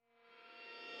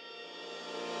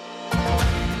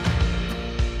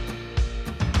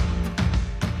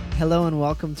Hello and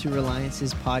welcome to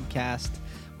Reliance's podcast.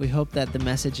 We hope that the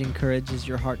message encourages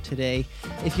your heart today.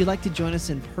 If you'd like to join us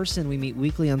in person, we meet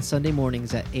weekly on Sunday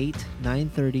mornings at 8,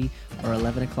 9:30, or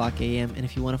 11 o'clock a.m. And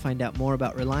if you want to find out more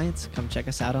about Reliance, come check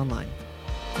us out online.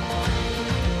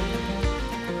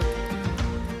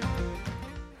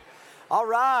 All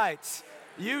right,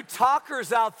 you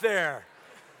talkers out there,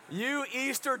 you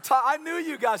Easter I knew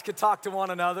you guys could talk to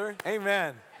one another.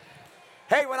 Amen.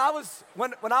 Hey, when I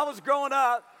was growing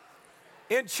up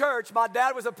in church, my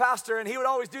dad was a pastor, and he would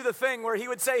always do the thing where he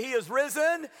would say he is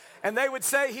risen, and they would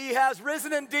say he has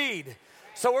risen indeed.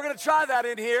 So we're going to try that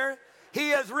in here.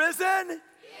 He has risen. He has risen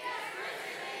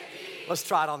indeed. Let's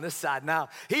try it on this side now.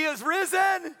 He is risen.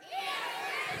 He has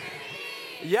risen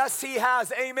indeed. Yes, he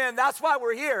has. Amen. That's why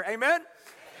we're here. Amen.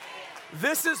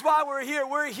 This is why we're here.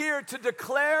 We're here to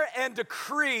declare and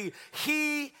decree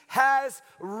He has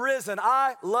risen.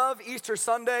 I love Easter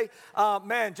Sunday.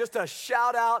 Man, just a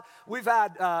shout out. We've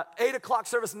had 8 o'clock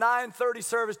service, 9:30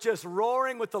 service, just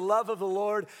roaring with the love of the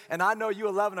Lord. And I know you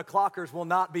 11 o'clockers will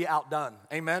not be outdone.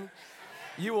 Amen.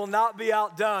 You will not be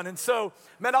outdone. And so,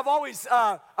 man, I've always,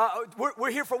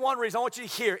 we're here for one reason. I want you to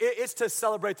hear. It's to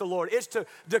celebrate the Lord. It's to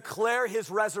declare His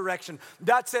resurrection.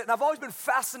 That's it. And I've always been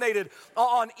fascinated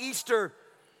on Easter,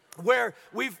 where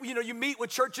you meet with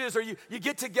churches or you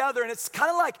get together, and it's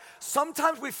kind of like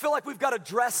sometimes we feel like we've got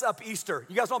to dress up Easter.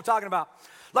 You guys know what I'm talking about?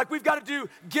 Like we've got to do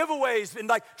giveaways and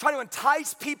like try to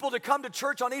entice people to come to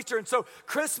church on Easter. And so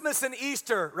Christmas and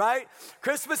Easter, right?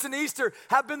 Christmas and Easter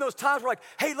have been those times where like,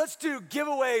 hey, let's do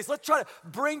giveaways. Let's try to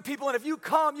bring people in. If you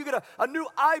come, you get a new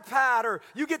iPad, or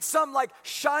you get some like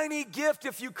shiny gift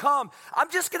if you come.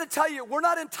 I'm just going to tell you, we're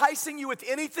not enticing you with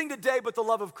anything today but the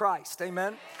love of Christ.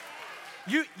 Amen?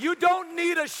 You don't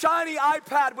need a shiny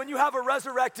iPad when you have a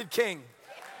resurrected King.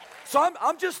 So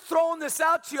I'm just throwing this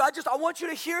out to you. I want you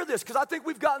to hear this, because I think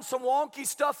we've gotten some wonky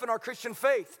stuff in our Christian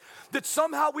faith, that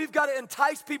somehow we've got to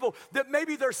entice people that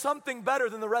maybe there's something better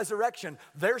than the resurrection.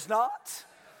 There's not.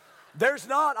 There's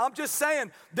not. I'm just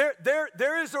saying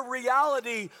there is a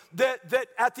reality that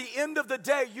at the end of the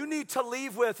day you need to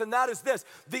leave with, and that is this: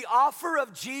 the offer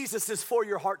of Jesus is for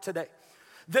your heart today.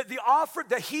 That the offer,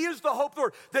 that He is the hope,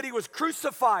 Lord, that He was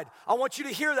crucified. I want you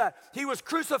to hear that. He was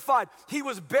crucified. He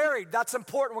was buried. That's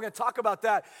important. We're going to talk about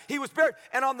that. He was buried.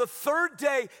 And on the third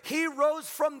day, He rose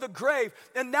from the grave.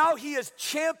 And now He is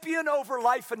champion over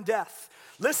life and death.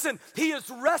 Listen, He is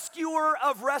rescuer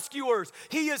of rescuers.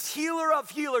 He is healer of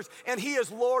healers. And He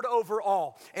is Lord over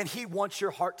all. And He wants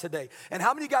your heart today. And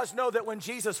how many of you guys know that when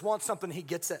Jesus wants something, He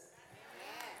gets it?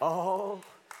 Oh,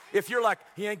 if you're like,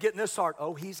 He ain't getting this heart.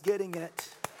 Oh, He's getting it.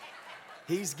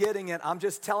 He's getting it. I'm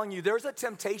just telling you, there's a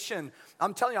temptation.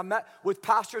 I'm telling you, I met with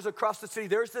pastors across the city.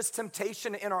 There's this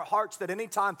temptation in our hearts that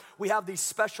anytime we have these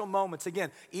special moments,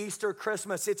 again, Easter,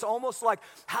 Christmas, it's almost like,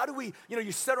 how do we,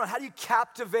 you sit around, how do you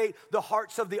captivate the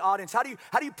hearts of the audience? How do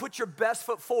you put your best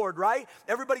foot forward, right?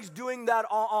 Everybody's doing that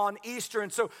on Easter.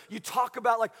 And so you talk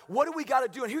about like, what do we got to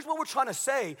do? And here's what we're trying to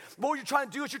say. What you're trying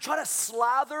to do is you're trying to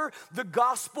slather the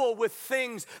gospel with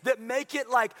things that make it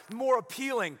like more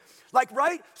appealing. Like,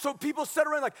 right? So people sit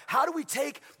around like, how do we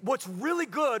take what's really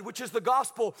good, which is the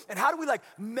gospel, and how do we like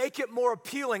make it more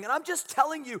appealing? And I'm just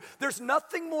telling you, there's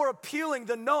nothing more appealing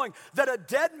than knowing that a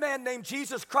dead man named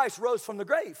Jesus Christ rose from the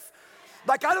grave.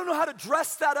 Like, I don't know how to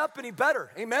dress that up any better.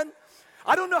 Amen?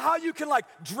 I don't know how you can like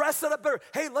dress it up better.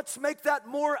 Hey, let's make that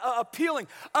more appealing.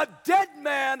 A dead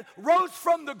man rose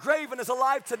from the grave and is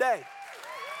alive today.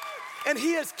 And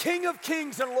He is King of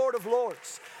Kings and Lord of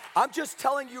Lords. I'm just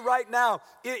telling you right now,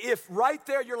 if right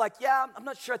there you're like, yeah, I'm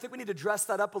not sure, I think we need to dress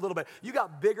that up a little bit. You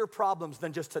got bigger problems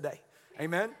than just today.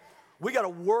 Amen? We got to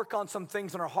work on some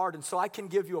things in our heart. And so I can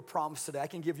give you a promise today. I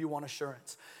can give you one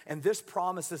assurance. And this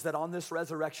promise is that on this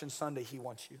Resurrection Sunday, He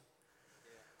wants you.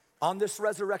 On this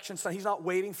Resurrection Sunday, He's not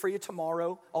waiting for you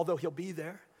tomorrow, although He'll be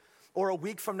there. Or a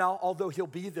week from now, although He'll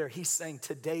be there. He's saying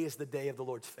today is the day of the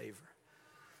Lord's favor.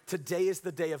 Today is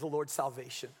the day of the Lord's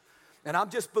salvation. And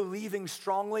I'm just believing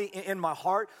strongly in my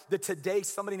heart that today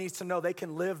somebody needs to know they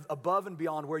can live above and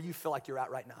beyond where you feel like you're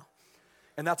at right now.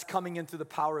 And that's coming in through the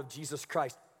power of Jesus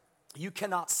Christ. You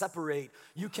cannot separate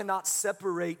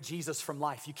Jesus from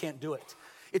life. You can't do it.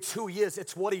 It's who He is.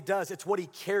 It's what He does. It's what He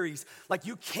carries. Like,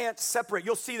 you can't separate.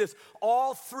 You'll see this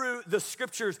all through the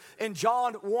scriptures. In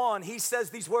John 1, He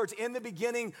says these words: in the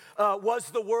beginning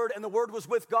was the Word, and the Word was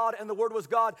with God, and the Word was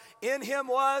God. In Him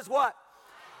was what?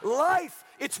 Life.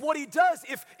 It's what He does.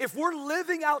 If we're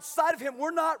living outside of Him, we're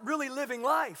not really living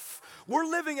life. We're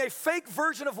living a fake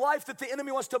version of life that the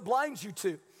enemy wants to blind you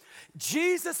to.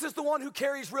 Jesus is the one who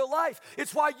carries real life.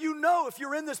 It's why you know if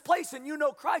you're in this place and you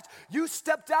know Christ, you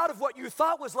stepped out of what you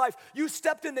thought was life. You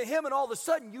stepped into him and all of a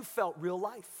sudden you felt real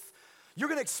life. You're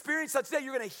going to experience that today.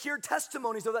 You're going to hear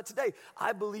testimonies of that today.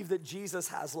 I believe that Jesus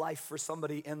has life for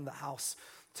somebody in the house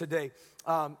today.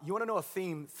 You want to know a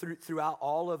theme throughout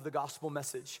all of the gospel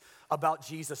message about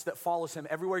Jesus that follows him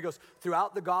everywhere he goes?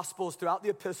 Throughout the gospels, throughout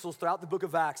the epistles, throughout the book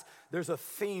of Acts, there's a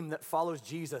theme that follows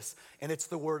Jesus, and it's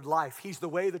the word life. He's the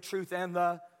way, the truth, and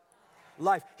the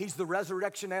life. He's the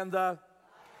resurrection and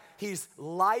he's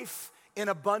life in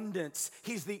abundance.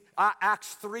 He's the,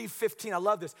 Acts 3:15, I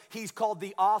love this. He's called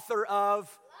the author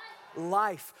of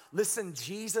life. Listen,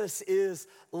 Jesus is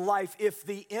life. If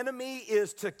the enemy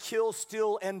is to kill,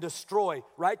 steal, and destroy,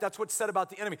 right? That's what's said about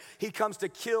the enemy. He comes to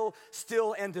kill,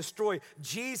 steal, and destroy.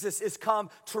 Jesus is come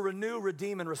to renew,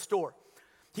 redeem, and restore.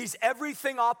 He's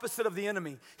everything opposite of the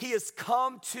enemy. He has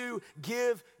come to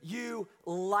give you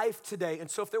life today. And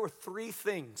so if there were three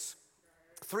things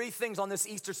on this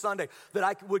Easter Sunday that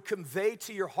I would convey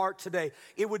to your heart today,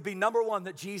 it would be number one,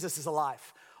 that Jesus is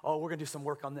alive. Oh, we're gonna do some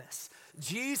work on this.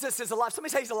 Jesus is alive.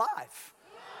 Somebody say he's alive.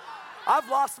 I've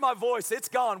lost my voice. It's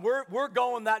gone. We're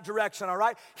going that direction, all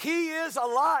right? He is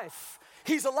alive.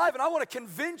 He's alive, and I want to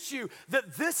convince you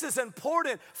that this is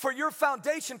important for your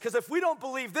foundation, because if we don't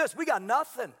believe this, we got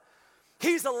nothing.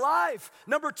 He's alive.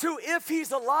 Number two, if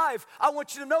he's alive, I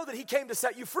want you to know that he came to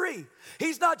set you free.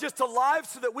 He's not just alive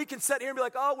so that we can sit here and be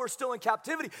like, oh, we're still in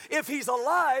captivity. If he's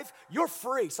alive, you're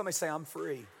free. Somebody say, I'm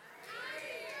free.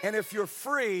 And if you're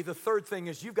free, the third thing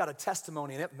is you've got a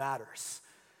testimony, and it matters.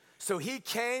 So he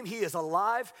came, he is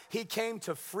alive, he came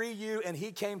to free you, and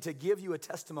he came to give you a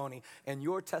testimony, and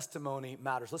your testimony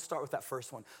matters. Let's start with that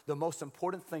first one. The most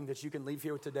important thing that you can leave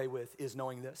here today with is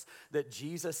knowing this, that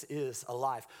Jesus is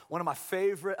alive. One of my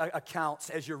favorite accounts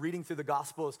as you're reading through the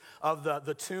Gospels of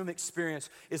the tomb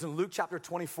experience is in Luke chapter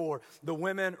 24. The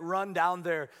women run down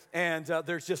there, and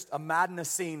there's just a madness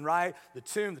scene, right?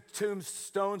 The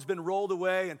tombstone's been rolled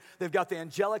away, and they've got the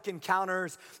angelic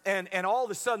encounters, and all of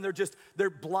a sudden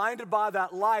they're blinded by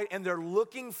that light, and they're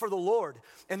looking for the Lord.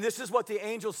 And this is what the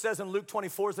angel says in Luke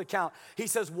 24's account. He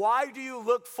says, why do you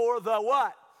look for the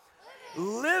what?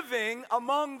 Living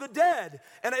among the dead.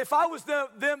 And if I was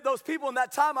those people in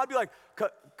that time, I'd be like,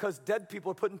 because dead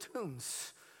people are put in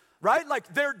tombs. Right?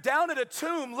 Like they're down at a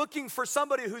tomb looking for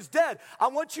somebody who's dead. I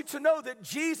want you to know that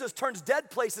Jesus turns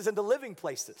dead places into living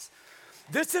places.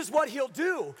 This is what he'll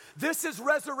do. This is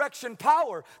resurrection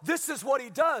power. This is what he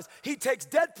does. He takes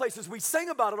dead places. We sing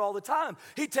about it all the time.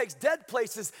 He takes dead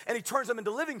places and he turns them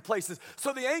into living places.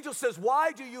 So the angel says,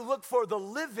 why do you look for the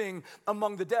living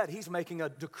among the dead? He's making a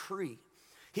decree.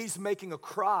 He's making a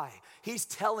cry. He's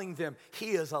telling them he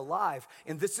is alive.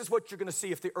 And this is what you're going to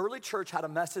see. If the early church had a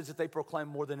message that they proclaimed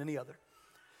more than any other,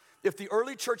 if the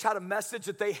early church had a message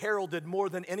that they heralded more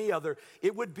than any other,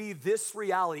 it would be this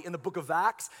reality. In the book of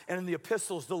Acts and in the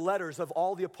epistles, the letters of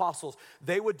all the apostles,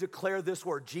 they would declare this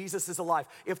word, Jesus is alive.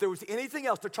 If there was anything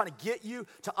else they're trying to get you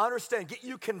to understand, get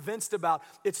you convinced about,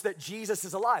 it's that Jesus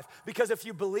is alive. Because if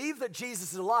you believe that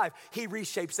Jesus is alive, he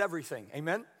reshapes everything.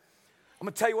 Amen? I'm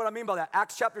gonna tell you what I mean by that.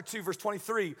 Acts chapter 2, verse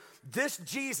 23. This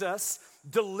Jesus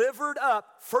delivered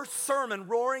up, first sermon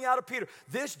roaring out of Peter.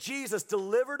 This Jesus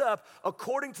delivered up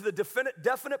according to the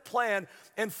definite plan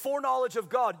and foreknowledge of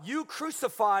God. You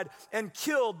crucified and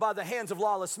killed by the hands of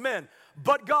lawless men.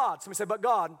 But God, somebody say, but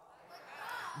God.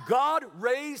 God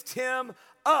raised him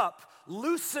up,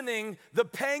 loosening the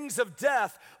pangs of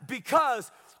death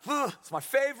because, it's my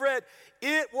favorite,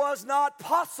 it was not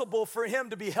possible for him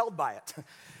to be held by it.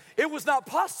 It was not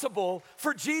possible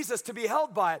for Jesus to be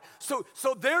held by it. So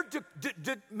they're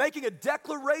making a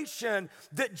declaration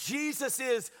that Jesus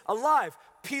is alive.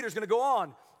 Peter's going to go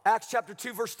on. Acts chapter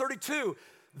 2, verse 32.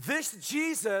 This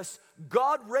Jesus,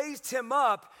 God raised him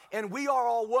up, and we are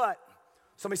all what?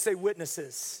 Somebody say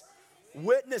witnesses.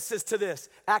 Witnesses to this.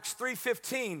 Acts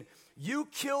 3:15. You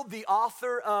killed the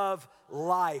author of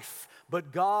life,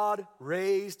 but God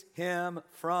raised him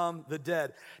from the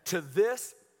dead. To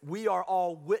this we are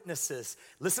all witnesses.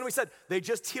 Listen to what he said. They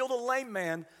just healed a lame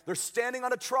man. They're standing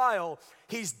on a trial.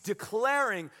 He's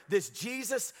declaring this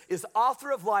Jesus is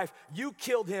author of life. You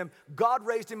killed him. God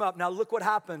raised him up. Now look what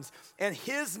happens. And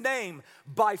his name,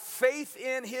 by faith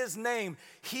in his name,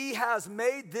 he has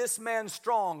made this man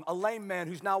strong, a lame man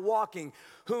who's now walking,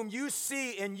 whom you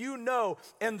see and you know,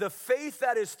 and the faith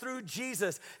that is through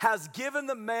Jesus has given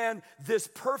the man this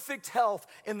perfect health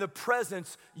in the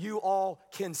presence you all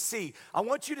can see. I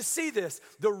want you to see this.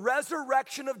 The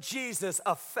resurrection of Jesus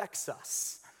affects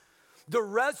us. The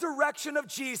resurrection of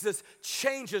Jesus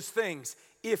changes things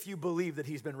if you believe that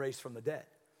he's been raised from the dead.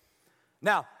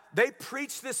 Now, they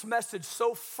preached this message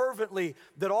so fervently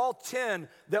that all 10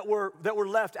 that were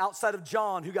left outside of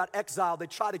John, who got exiled, they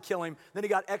tried to kill him, then he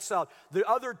got exiled. The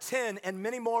other 10 and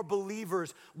many more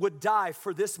believers would die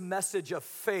for this message of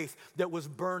faith that was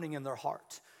burning in their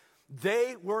heart.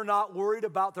 They were not worried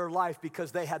about their life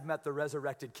because they had met the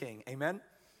resurrected King. Amen?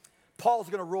 Paul's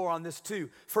going to roar on this too.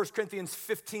 1 Corinthians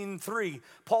 15:3.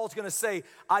 Paul's going to say,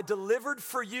 I delivered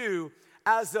for you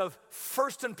as of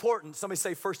first importance. Somebody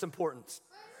say first importance.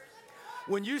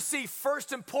 When you see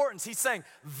first importance, he's saying,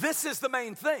 this is the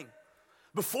main thing.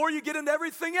 Before you get into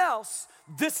everything else,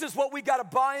 this is what we got to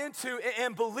buy into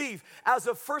and believe. As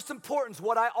of first importance,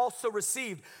 what I also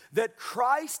received, that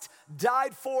Christ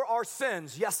died for our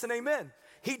sins. Yes and amen.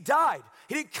 He died.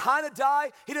 He didn't kind of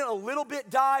die. He didn't a little bit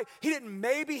die. He didn't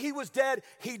maybe he was dead.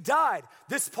 He died.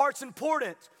 This part's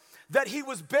important. That he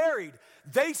was buried.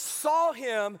 They saw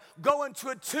him go into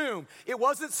a tomb. It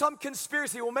wasn't some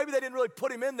conspiracy. Well, maybe they didn't really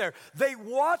put him in there. They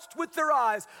watched with their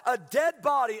eyes a dead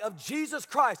body of Jesus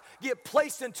Christ get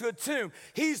placed into a tomb.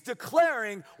 He's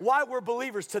declaring why we're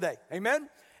believers today. Amen?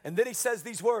 And then he says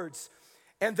these words,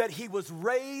 and that he was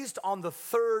raised on the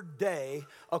third day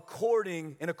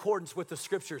in accordance with the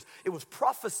scriptures. It was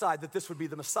prophesied that this would be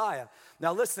the Messiah.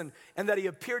 Now listen, and that he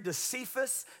appeared to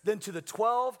Cephas, then to the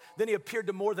 12, then he appeared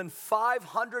to more than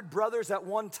 500 brothers at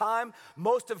one time,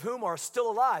 most of whom are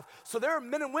still alive. So there are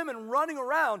men and women running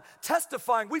around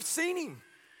testifying, we've seen him,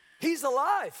 he's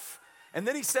alive. And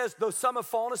then he says, though some have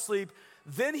fallen asleep,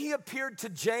 then he appeared to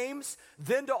James,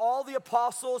 then to all the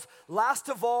apostles. Last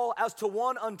of all, as to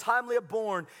one untimely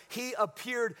born, he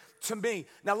appeared to me.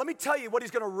 Now, let me tell you what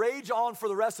he's going to rage on for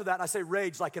the rest of that. And I say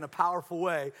rage like in a powerful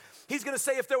way. He's going to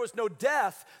say if there was no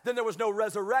death, then there was no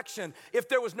resurrection. If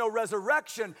there was no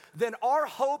resurrection, then our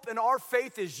hope and our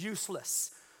faith is useless.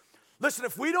 Listen,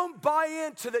 if we don't buy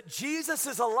into that Jesus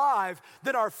is alive,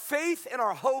 then our faith and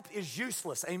our hope is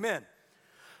useless. Amen.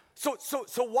 So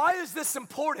why is this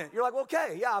important? You're like, well,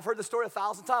 okay, yeah, I've heard the story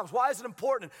 1,000 times. Why is it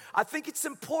important? I think it's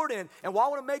important, and why I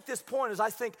want to make this point is I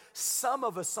think some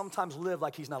of us sometimes live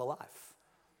like he's not alive.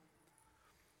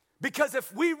 Because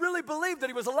if we really believe that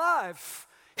he was alive,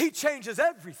 he changes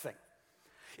everything.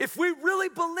 If we really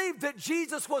believe that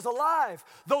Jesus was alive,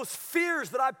 those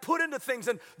fears that I put into things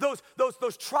and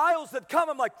those trials that come,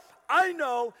 I'm like, I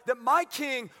know that my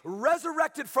King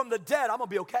resurrected from the dead, I'm going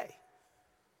to be okay.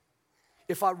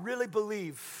 If I really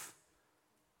believe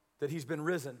that he's been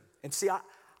risen. And see,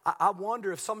 I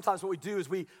wonder if sometimes what we do is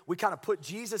we kind of put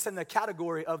Jesus in the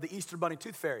category of the Easter Bunny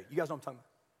Tooth Fairy. You guys know what I'm talking about?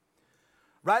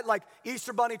 Right? Like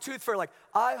Easter Bunny Tooth Fairy, like,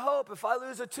 I hope if I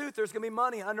lose a tooth, there's gonna be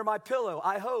money under my pillow.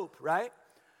 I hope, right?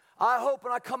 I hope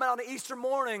when I come out on Easter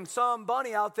morning, some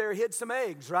bunny out there hid some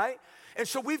eggs, right? And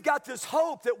so we've got this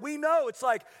hope that we know, it's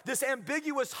like this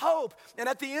ambiguous hope. And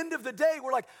at the end of the day,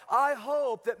 we're like, I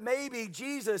hope that maybe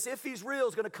Jesus, if he's real,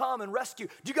 is gonna come and rescue.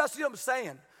 Do you guys see what I'm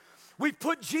saying? We've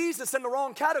put Jesus in the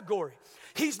wrong category.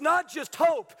 He's not just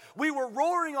hope. We were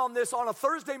roaring on this on a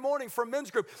Thursday morning for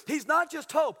men's group. He's not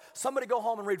just hope. Somebody go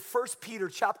home and read 1 Peter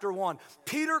chapter 1.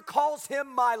 Peter calls him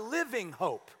my living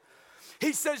hope.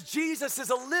 He says Jesus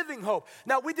is a living hope.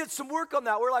 Now, we did some work on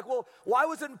that. We're like, well, why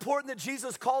was it important that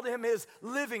Jesus called him his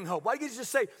living hope? Why didn't you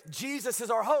just say Jesus is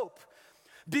our hope?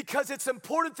 Because it's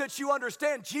important that you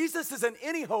understand Jesus isn't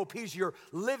any hope. He's your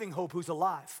living hope who's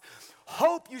alive.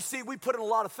 Hope, you see, we put in a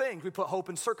lot of things. We put hope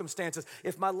in circumstances.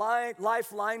 If my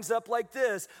life lines up like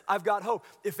this, I've got hope.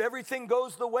 If everything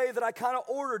goes the way that I kind of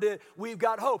ordered it, we've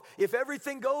got hope. If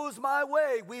everything goes my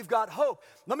way, we've got hope.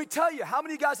 Let me tell you, how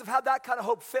many of you guys have had that kind of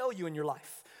hope fail you in your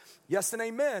life? Yes and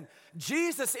amen.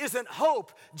 Jesus isn't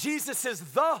hope. Jesus is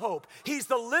the hope. He's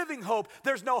the living hope.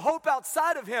 There's no hope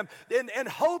outside of him. And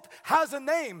hope has a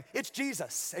name. It's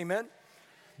Jesus. Amen.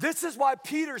 This is why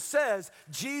Peter says,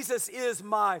 Jesus is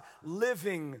my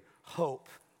living hope.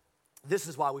 This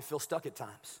is why we feel stuck at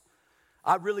times.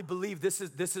 I really believe this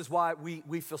is why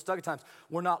we feel stuck at times.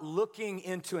 We're not looking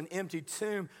into an empty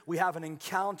tomb. We haven't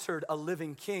encountered a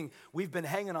living king. We've been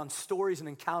hanging on stories and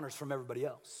encounters from everybody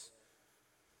else.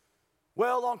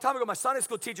 Well, a long time ago, my Sunday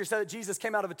school teacher said that Jesus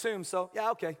came out of a tomb, so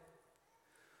yeah, okay.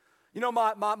 You know,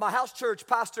 my house church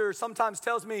pastor sometimes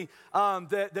tells me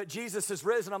that Jesus is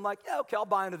risen. I'm like, yeah, okay, I'll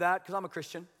buy into that because I'm a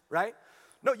Christian, right?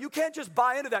 No, you can't just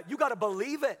buy into that. You got to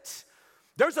believe it.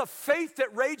 There's a faith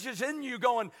that rages in you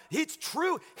going, it's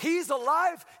true. He's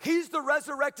alive. He's the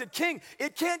resurrected king.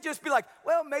 It can't just be like,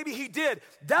 well, maybe he did.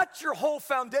 That's your whole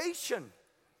foundation,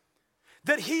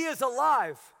 that he is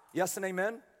alive. Yes and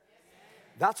amen?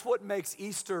 That's what makes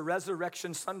Easter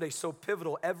Resurrection Sunday so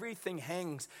pivotal. Everything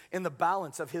hangs in the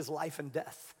balance of his life and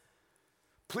death.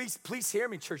 Please hear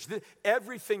me, church.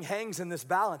 Everything hangs in this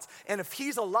balance. And if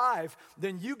he's alive,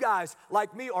 then you guys,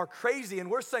 like me, are crazy.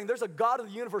 And we're saying there's a God of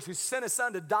the universe who sent his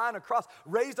son to die on a cross,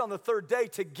 raised on the third day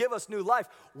to give us new life.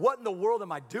 What in the world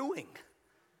am I doing?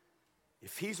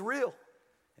 If he's real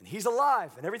and he's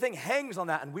alive and everything hangs on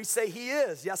that and we say he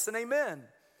is, yes and amen,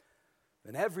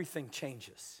 then everything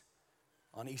changes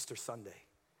on Easter Sunday.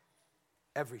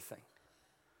 Everything.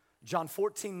 John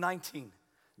 14:19.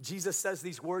 Jesus says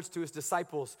these words to his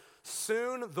disciples,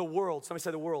 soon the world, somebody say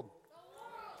the world,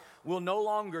 will no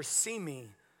longer see me,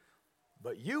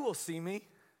 but you will see me.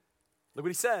 Look what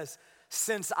he says.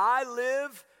 Since I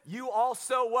live, you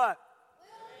also what?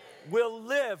 Will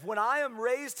live. When I am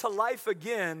raised to life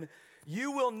again,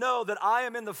 you will know that I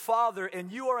am in the Father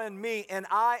and you are in me and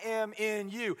I am in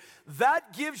you.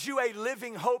 That gives you a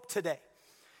living hope today.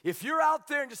 If you're out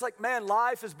there and just like, man,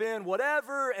 life has been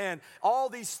whatever and all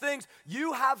these things,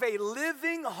 you have a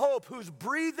living hope who's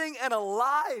breathing and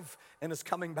alive and is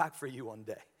coming back for you one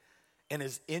day and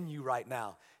is in you right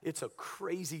now. It's a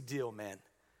crazy deal, man.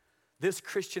 This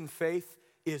Christian faith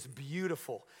is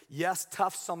beautiful. Yes,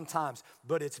 tough sometimes,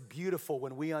 but it's beautiful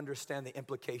when we understand the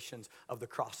implications of the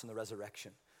cross and the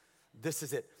resurrection. This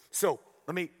is it. So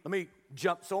let me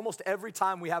jump. So almost every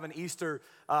time we have an Easter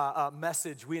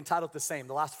message, we entitle it the same.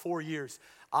 The last 4 years,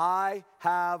 I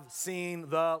have seen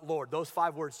the Lord. Those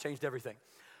 5 words changed everything.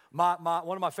 One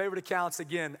of my favorite accounts,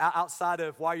 again, outside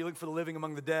of why you're looking for the living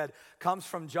among the dead, comes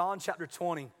from John chapter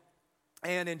 20.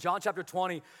 And in John chapter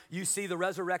 20, you see the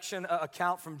resurrection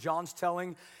account from John's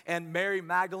telling, and Mary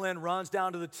Magdalene runs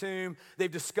down to the tomb.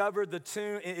 They've discovered the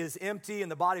tomb is empty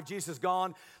and the body of Jesus is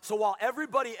gone. So while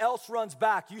everybody else runs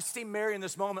back, you see Mary in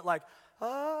this moment like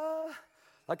I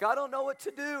don't know what to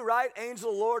do, right?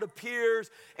 Angel of the Lord appears,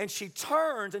 and she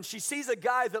turns, and she sees a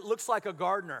guy that looks like a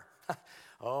gardener.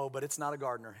 Oh, but it's not a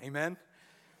gardener, amen?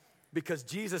 Because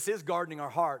Jesus is gardening our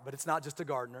heart, but it's not just a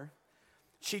gardener.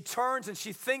 She turns and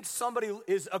she thinks somebody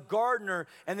is a gardener,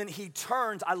 and then he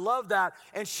turns. I love that.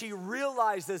 And she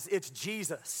realizes it's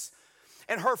Jesus.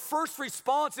 And her first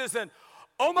response isn't,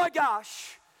 oh my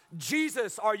gosh,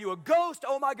 Jesus, are you a ghost?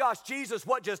 Oh my gosh, Jesus,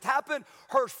 what just happened?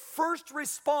 Her first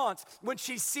response when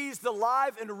she sees the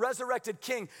live and resurrected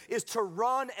King is to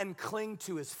run and cling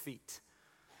to his feet.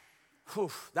 Whew,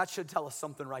 that should tell us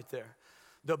something right there.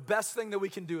 The best thing that we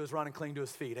can do is run and cling to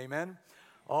his feet, amen?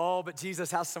 Oh, but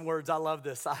Jesus has some words. I love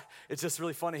this. It's just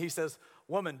really funny. He says,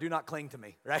 woman, do not cling to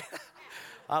me, right?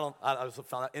 I just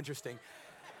found that interesting.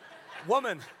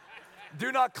 Woman,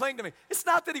 do not cling to me. It's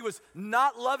not that he was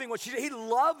not loving what she did. He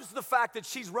loves the fact that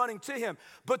she's running to him,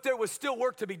 but there was still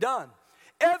work to be done.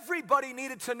 Everybody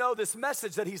needed to know this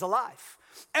message that he's alive.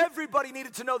 Everybody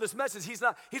needed to know this message. He's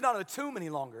not in the tomb any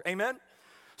longer, amen?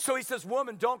 So he says,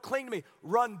 woman, don't cling to me.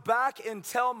 Run back and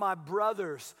tell my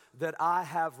brothers that I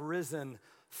have risen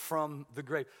from the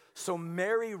grave. So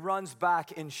Mary runs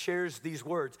back and shares these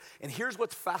words. And here's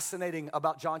what's fascinating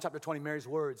about John chapter 20, Mary's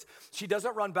words. She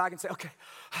doesn't run back and say, okay,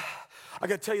 I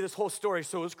got to tell you this whole story.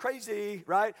 So it was crazy,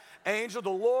 right? Angel of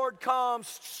the Lord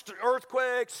comes,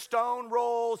 earthquake, stone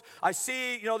rolls. I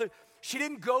see, she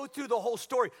didn't go through the whole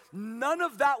story. None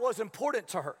of that was important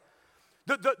to her.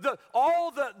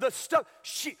 All the stuff,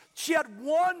 she had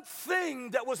one thing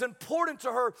that was important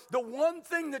to her, the one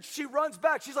thing that she runs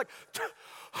back. She's like,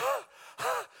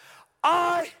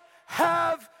 I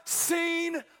have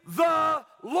seen the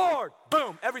Lord.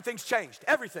 Boom, everything's changed,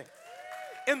 everything.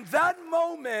 In that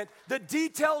moment, the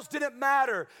details didn't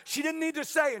matter. She didn't need to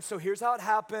say, and so here's how it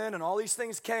happened, and all these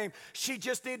things came. She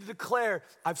just needed to declare,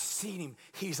 I've seen him.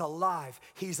 He's alive.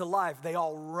 He's alive. They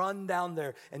all run down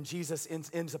there, and Jesus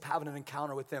ends up having an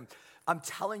encounter with them. I'm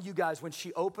telling you guys, when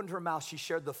she opened her mouth, she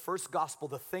shared the first gospel,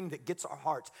 the thing that gets our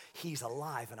hearts. He's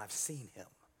alive, and I've seen him.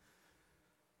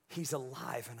 He's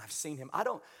alive, and I've seen him. I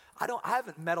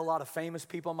haven't met a lot of famous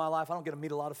people in my life. I don't get to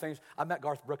meet a lot of famous. I met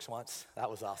Garth Brooks once. That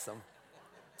was awesome.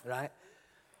 Right?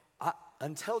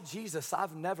 Until Jesus,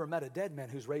 I've never met a dead man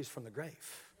who's raised from the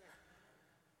grave.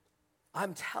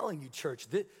 I'm telling you, church,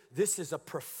 this is a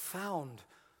profound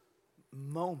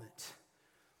moment.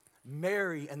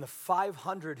 Mary and the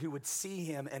 500 who would see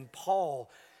him, and Paul,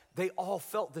 they all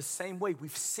felt the same way.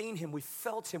 We've seen him, we've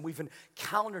felt him, we've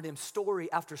encountered him story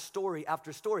after story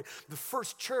after story. The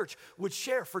first church would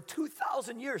share for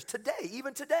 2,000 years. Today,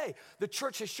 even today, the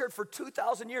church has shared for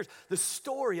 2,000 years the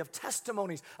story of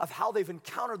testimonies of how they've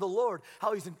encountered the Lord,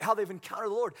 how they've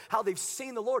encountered the Lord, how they've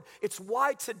seen the Lord. It's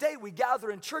why today we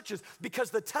gather in churches,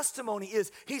 because the testimony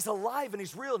is he's alive and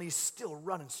he's real and he's still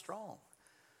running strong.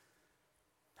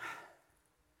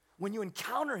 When you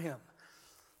encounter him,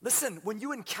 listen, when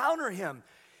you encounter him,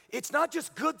 it's not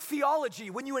just good theology.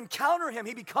 When you encounter him,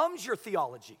 he becomes your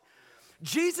theology.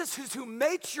 Jesus is who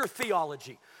makes your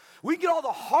theology. We can get all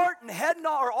the heart and head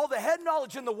knowledge, or all the head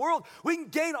knowledge in the world. We can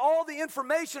gain all the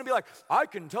information and be like, I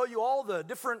can tell you all the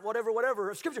different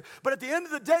whatever scripture. But at the end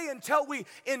of the day, until we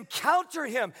encounter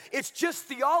him, it's just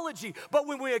theology. But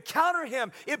when we encounter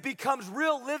him, it becomes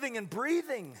real living and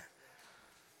breathing.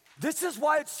 This is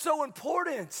why it's so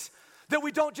important that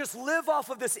we don't just live off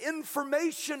of this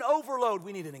information overload.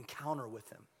 We need an encounter with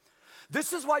him.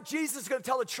 This is why Jesus is going to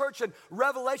tell the church in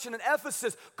Revelation and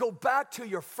Ephesus, go back to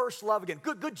your first love again.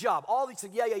 Good job. All these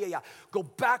things, yeah. Go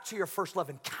back to your first love.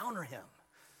 Encounter him.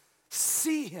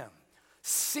 See him.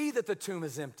 See that the tomb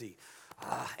is empty.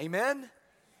 Amen?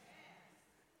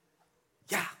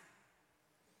 Yeah.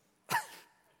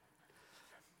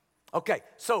 Okay,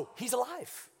 so he's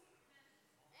alive.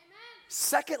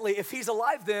 Secondly, if he's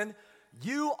alive, then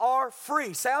you are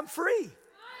free. Say, I'm free.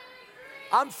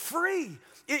 I'm free.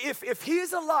 If he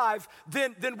is alive,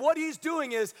 then what he's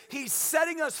doing is he's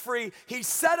setting us free. He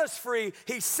set us free.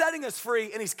 He's setting us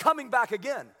free, and he's coming back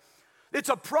again. It's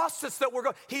a process that we're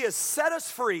going. He has set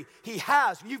us free. He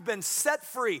has. You've been set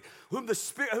free. Whom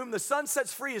the Son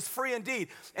sets free is free indeed.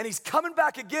 And he's coming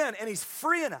back again, and he's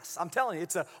freeing us. I'm telling you,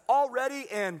 it's already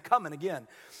and coming again.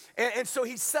 And so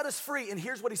he set us free, and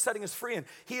here's what he's setting us free in.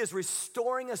 He is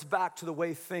restoring us back to the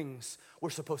way things were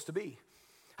supposed to be.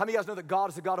 How many of you guys know that God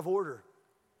is a God of order?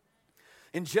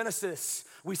 In Genesis,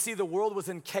 we see the world was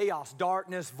in chaos,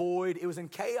 darkness, void. It was in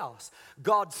chaos.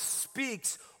 God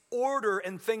speaks order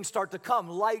and things start to come.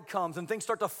 Light comes and things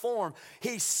start to form.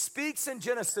 He speaks in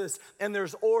Genesis and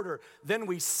there's order. Then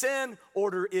we sin,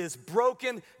 order is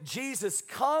broken. Jesus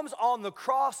comes on the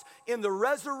cross in the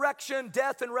resurrection,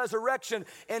 death and resurrection,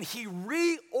 and he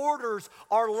reorders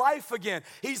our life again.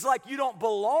 He's like, you don't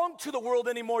belong to the world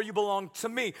anymore, you belong to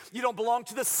me. You don't belong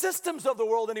to the systems of the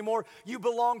world anymore, you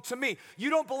belong to me. You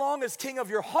don't belong as king of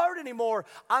your heart anymore,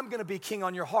 I'm gonna be king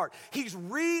on your heart. He's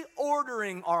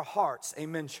reordering our hearts.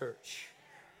 Amen, church.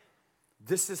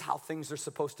 This is how things are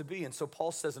supposed to be. And so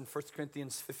Paul says in 1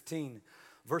 Corinthians 15,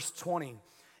 verse 20,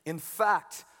 in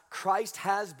fact, Christ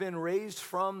has been raised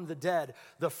from the dead,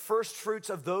 the first fruits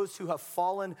of those who have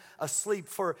fallen asleep.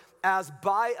 For as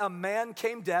by a man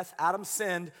came death, Adam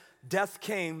sinned, death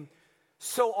came,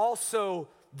 so also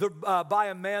by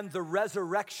a man the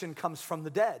resurrection comes from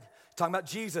the dead. Talking about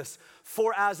Jesus.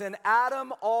 For as in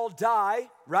Adam all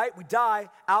die, right? We die.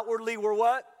 Outwardly we're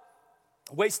what?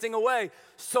 Wasting away.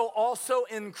 So also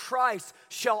in Christ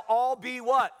shall all be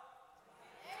what?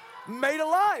 Made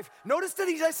alive. Notice that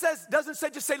he doesn't say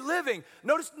just say living.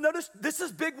 Notice this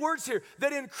is big words here.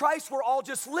 That in Christ we're all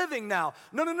just living now.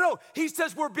 No. He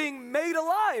says we're being made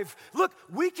alive. Look,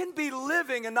 we can be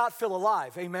living and not feel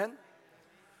alive. Amen.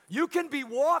 You can be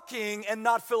walking and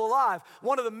not feel alive.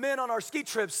 One of the men on our ski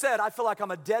trip said, I feel like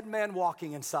I'm a dead man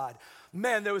walking inside.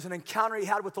 Man, there was an encounter he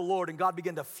had with the Lord and God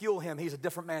began to fuel him. He's a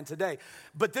different man today.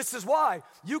 But this is why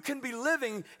you can be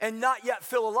living and not yet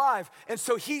feel alive. And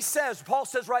so he says, Paul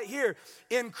says right here,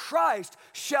 in Christ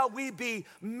shall we be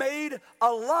made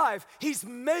alive. He's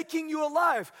making you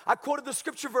alive. I quoted the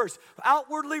scripture verse.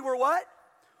 Outwardly we're what?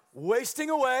 Wasting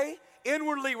away.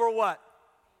 Inwardly we're what?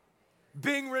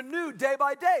 Being renewed day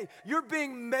by day. You're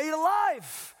being made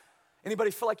alive.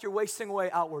 Anybody feel like you're wasting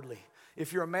away outwardly?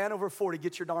 If you're a man over 40,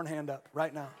 get your darn hand up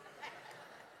right now.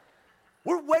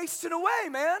 We're wasting away,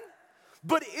 man.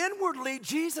 But inwardly,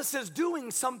 Jesus is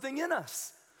doing something in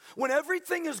us. When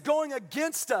everything is going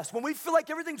against us, when we feel like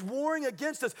everything's warring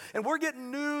against us, and we're getting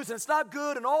news and it's not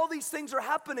good and all these things are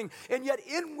happening, and yet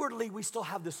inwardly we still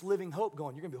have this living hope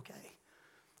going, you're gonna be okay.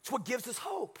 It's what gives us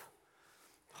hope.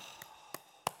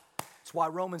 That's why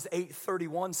Romans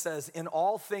 8:31 says, in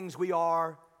all things we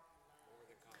are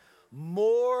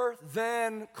more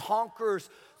than conquerors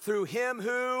through him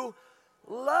who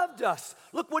loved us.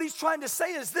 Look, what he's trying to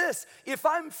say is this. If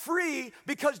I'm free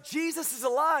because Jesus is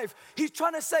alive, he's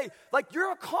trying to say, like,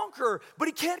 you're a conqueror, but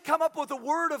he can't come up with a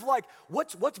word of like,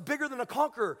 what's bigger than a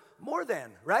conqueror? More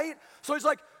than, right? So he's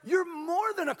like, you're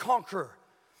more than a conqueror.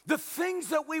 The things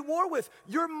that we war with,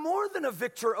 you're more than a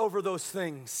victor over those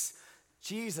things.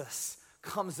 Jesus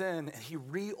comes in and he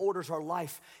reorders our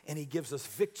life and he gives us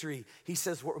victory. He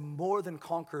says we're more than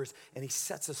conquerors and he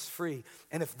sets us free.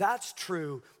 And if that's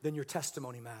true, then your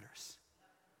testimony matters.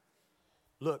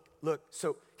 Look,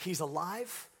 so he's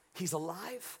alive.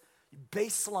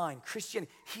 Baseline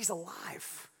Christianity, he's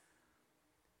alive.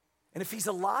 And if he's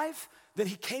alive, then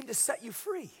he came to set you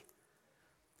free.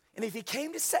 And if he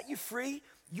came to set you free,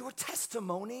 your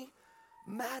testimony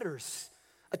matters.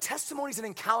 A testimony is an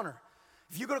encounter.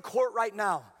 If you go to court right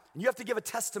now and you have to give a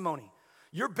testimony,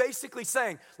 You're basically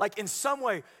saying, like in some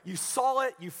way, you saw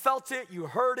it, you felt it, you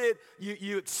heard it,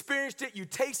 you experienced it, you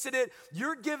tasted it.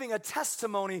 You're giving a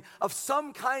testimony of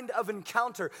some kind of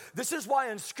encounter. This is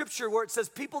why in Scripture where it says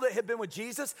people that had been with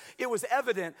Jesus, it was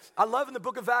evident. I love in the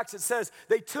book of Acts, it says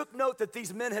they took note that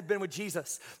these men had been with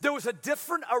Jesus. There was a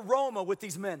different aroma with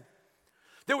these men.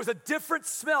 There was a different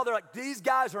smell. They're like, these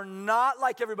guys are not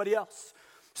like everybody else.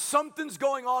 Something's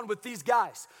going on with these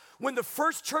guys. When the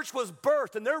first church was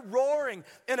birthed and they're roaring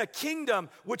in a kingdom,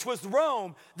 which was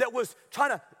Rome, that was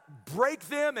trying to break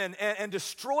them and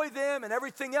destroy them and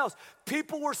everything else,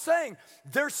 people were saying,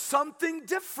 there's something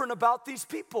different about these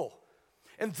people.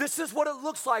 And this is what it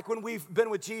looks like when we've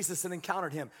been with Jesus and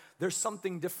encountered him. There's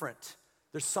something different.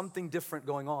 There's something different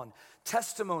going on.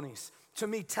 Testimonies, to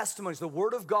me, testimonies, the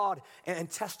word of God and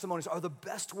testimonies are the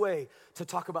best way to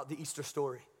talk about the Easter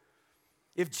story.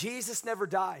 If Jesus never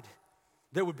died,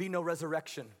 there would be no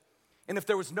resurrection. And if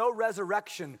there was no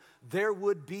resurrection, there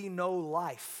would be no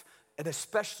life, and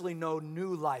especially no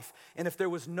new life. And if there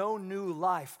was no new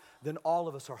life, then all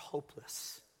of us are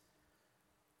hopeless.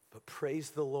 But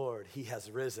praise the Lord, he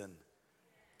has risen.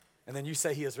 And then you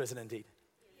say he has risen indeed.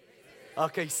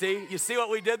 Okay, see? You see what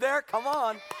we did there? Come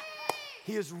on.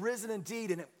 He is risen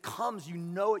indeed, and it comes, you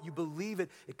know it, you believe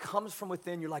it. It comes from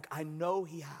within. You're like, I know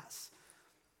he has.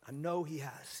 I know he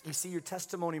has. You see, your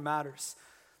testimony matters.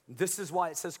 This is why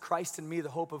it says, Christ in me, the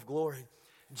hope of glory.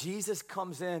 Jesus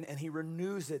comes in and he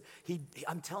renews it.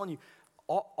 I'm telling you,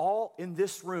 all in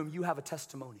this room, you have a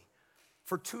testimony.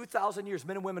 For 2,000 years,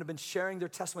 men and women have been sharing their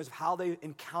testimonies of how they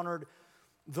encountered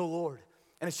the Lord.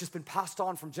 And it's just been passed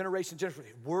on from generation to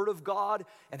generation. Word of God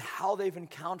and how they've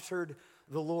encountered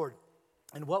the Lord.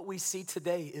 And what we see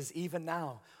today is even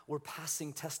now, we're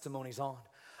passing testimonies on.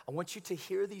 I want you to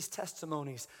hear these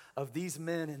testimonies of these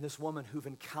men and this woman who've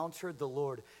encountered the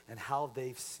Lord and how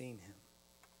they've seen him.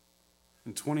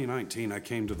 In 2019, I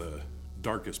came to the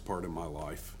darkest part of my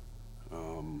life.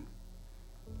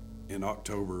 In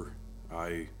October,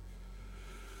 I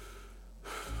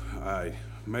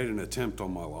made an attempt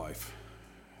on my life.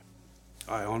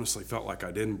 I honestly felt like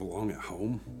I didn't belong at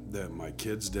home, that my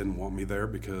kids didn't want me there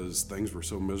because things were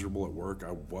so miserable at work.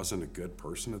 I wasn't a good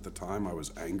person at the time. I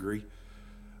was angry.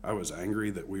 I was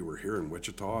angry that we were here in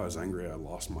Wichita. I was angry I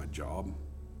lost my job.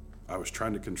 I was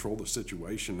trying to control the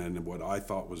situation, and what I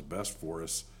thought was best for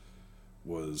us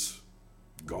was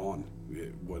gone.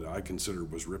 What I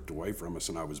considered was ripped away from us,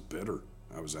 and I was bitter.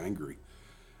 I was angry.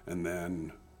 And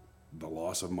then the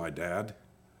loss of my dad,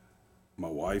 my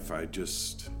wife, I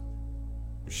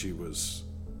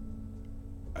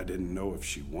didn't know if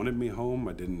she wanted me home.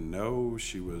 I didn't know.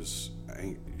 She was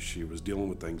dealing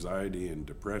with anxiety and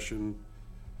depression.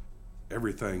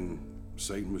 Everything,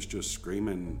 Satan was just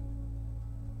screaming,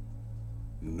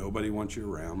 nobody wants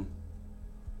you around.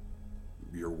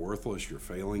 You're worthless, you're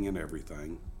failing in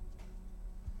everything.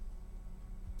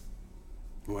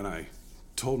 When I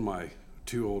told my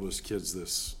two oldest kids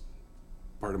this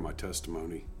part of my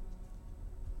testimony,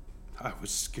 I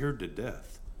was scared to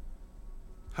death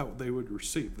how they would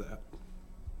receive that.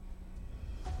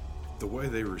 The way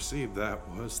they received that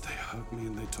was they hugged me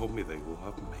and they told me they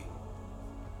loved me.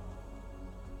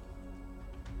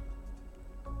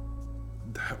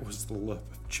 That was the love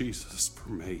of Jesus for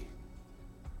me.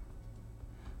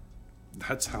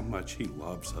 That's how much he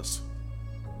loves us.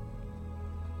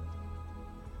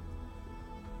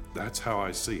 That's how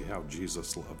I see how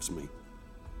Jesus loves me.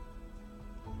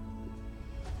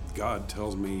 God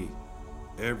tells me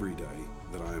every day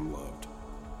that I am loved.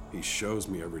 He shows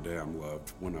me every day I'm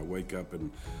loved. When I wake up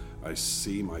and I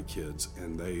see my kids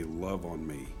and they love on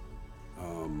me.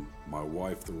 My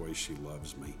wife, the way she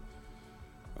loves me.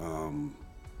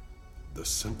 The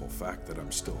simple fact that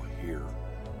I'm still here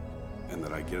and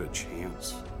that I get a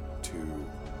chance to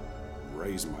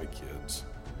raise my kids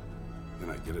and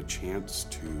I get a chance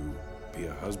to be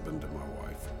a husband to my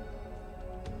wife.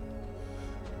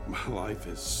 My life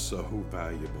is so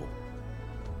valuable.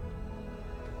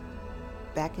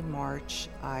 Back in March,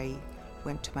 I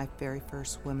went to my very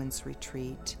first women's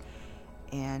retreat,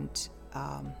 and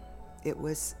it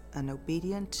was an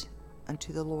obedient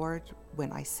unto the Lord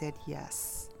when I said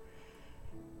yes.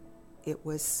 It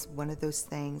was one of those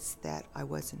things that I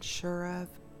wasn't sure of,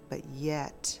 but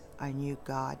yet I knew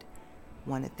God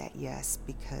wanted that yes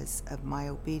because of my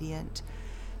obedience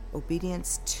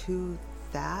to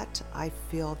that. I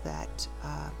feel that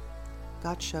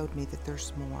God showed me that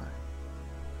there's more.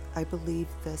 I believe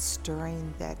the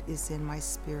stirring that is in my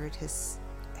spirit it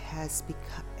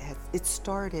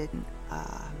started.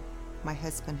 My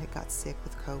husband had got sick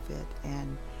with COVID,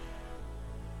 and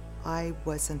I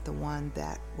wasn't the one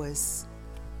that was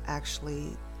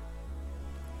actually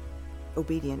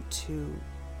obedient to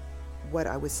what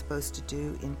I was supposed to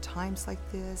do in times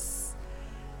like this.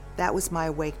 That was my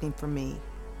awakening for me.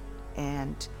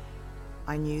 And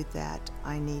I knew that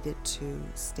I needed to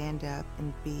stand up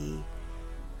and be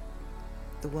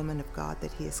the woman of God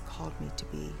that He has called me to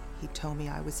be. He told me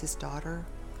I was His daughter,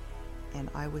 and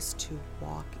I was to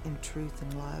walk in truth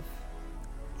and love,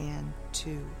 and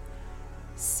to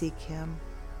seek Him.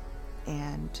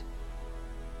 And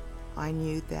I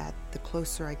knew that the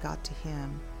closer I got to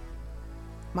Him,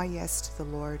 my yes to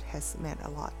the Lord has meant a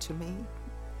lot to me.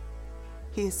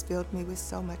 He has filled me with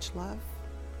so much love.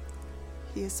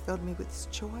 He has filled me with His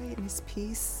joy and His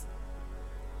peace.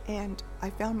 And I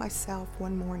found myself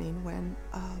one morning when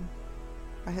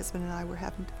my husband and I were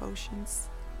having devotions,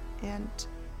 and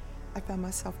I found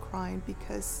myself crying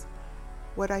because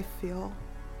what I feel,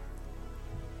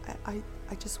 I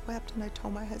just wept, and I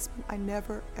told my husband, I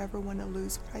never ever want to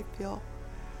lose what I feel.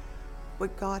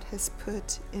 What God has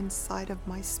put inside of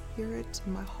my spirit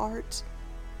and my heart,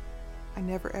 I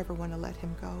never ever want to let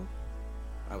Him go.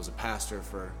 I was a pastor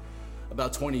for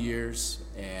about 20 years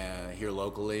here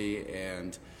locally,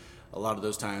 and a lot of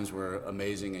those times were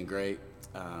amazing and great,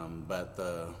 but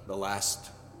the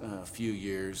last few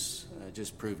years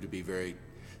just proved to be very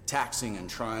taxing and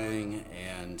trying,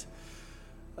 and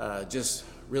just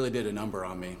really did a number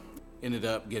on me. Ended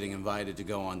up getting invited to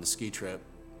go on the ski trip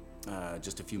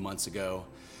just a few months ago.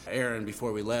 Aaron,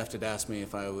 before we left, had asked me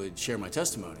if I would share my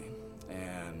testimony,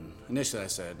 and initially I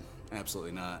said,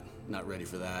 absolutely not ready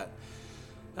for that.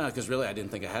 Because really I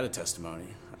didn't think I had a testimony.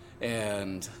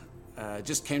 And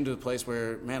just came to the place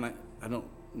where, man, I don't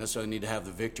necessarily need to have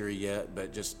the victory yet,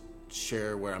 but just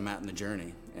share where I'm at in the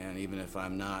journey. And even if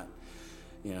I'm not,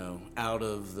 out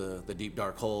of the deep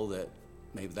dark hole, that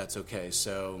maybe that's okay.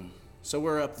 So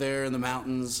we're up there in the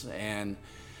mountains, and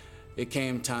it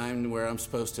came time where I'm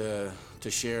supposed to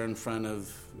share in front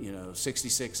of,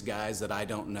 66 guys that I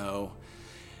don't know,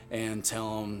 and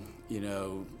tell them,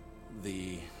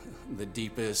 the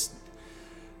deepest,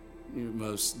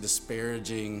 most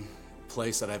disparaging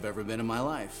place that I've ever been in my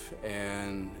life.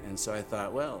 And so I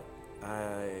thought, well,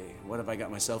 what have I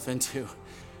got myself into?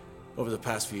 Over the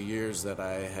past few years that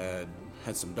I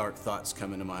had some dark thoughts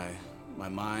come into my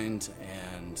mind,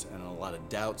 and a lot of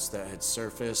doubts that had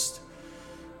surfaced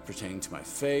pertaining to my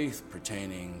faith,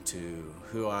 pertaining to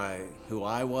who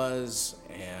I was,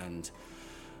 and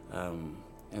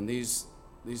these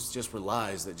just were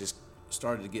lies that just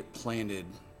started to get planted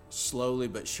slowly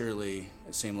but surely,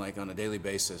 it seemed like, on a daily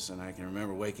basis. And I can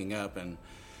remember waking up and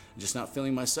just not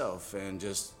feeling myself, and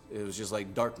it was just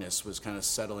like darkness was kind of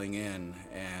settling in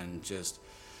and just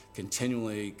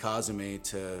continually causing me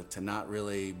to not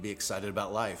really be excited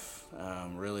about life.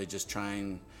 Really just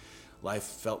life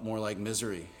felt more like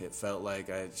misery. It felt like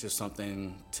it's just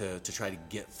something to try to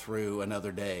get through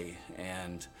another day,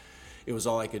 and it was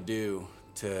all I could do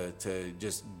to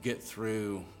just get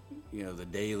through, the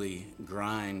daily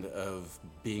grind of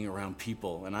being around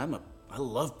people. And I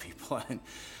love people, and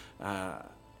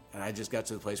I just got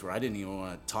to the place where I didn't even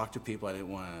want to talk to people. I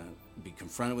didn't want to be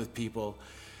confronted with people.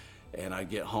 And I'd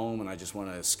get home and I just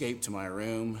want to escape to my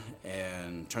room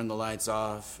and turn the lights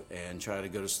off and try to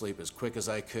go to sleep as quick as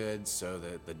I could so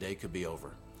that the day could be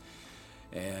over.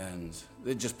 And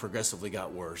it just progressively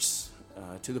got worse,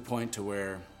 to the point to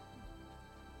where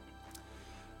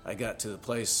I got to the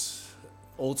place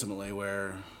ultimately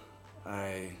where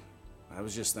I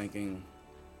was just thinking,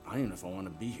 I don't even know if I want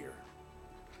to be here.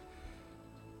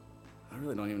 I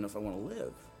really don't even know if I want to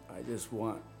live. I just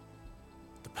want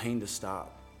the pain to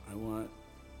stop. I want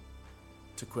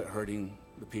to quit hurting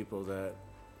the people that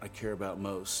I care about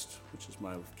most, which is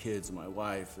my kids and my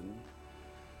wife.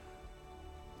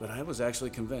 But I was actually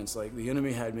convinced, like the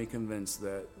enemy had me convinced,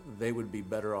 that they would be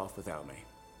better off without me.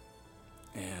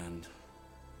 And,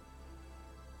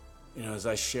 as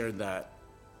I shared that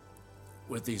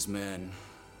with these men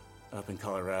up in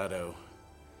Colorado,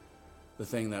 the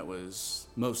thing that was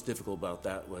most difficult about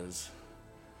that was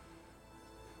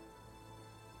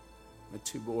my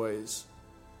two boys,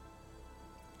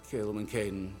 Caleb and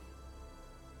Caden,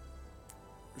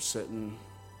 were sitting,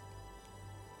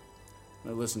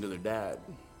 and I listened to their dad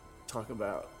talk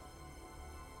about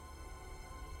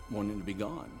wanting to be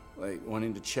gone, like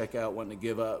wanting to check out, wanting to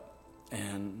give up,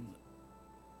 and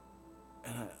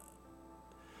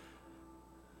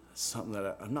something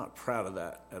that I'm not proud of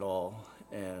that at all,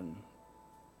 and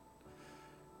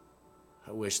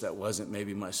I wish that wasn't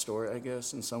maybe my story, I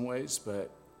guess, in some ways,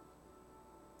 but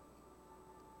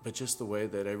just the way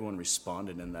that everyone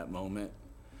responded in that moment,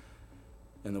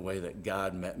 and the way that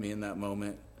God met me in that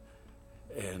moment,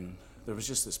 and there was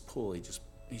just this pull. He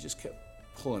just kept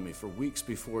pulling me for weeks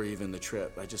before even the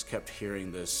trip. I just kept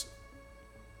hearing this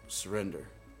surrender.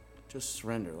 Just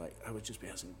surrender. Like, I would just be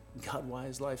asking, God, why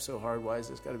is life so hard? Why is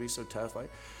this got to be so tough?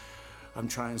 Like, I'm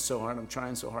trying so hard.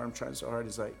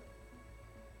 He's like,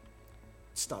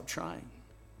 stop trying.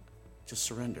 Just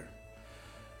surrender.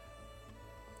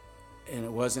 And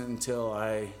it wasn't until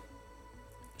I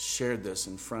shared this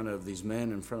in front of these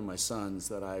men, in front of my sons,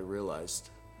 that I realized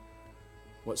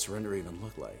what surrender even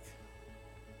looked like.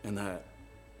 And that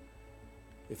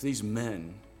if these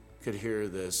men could hear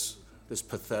this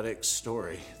pathetic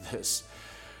story,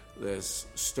 this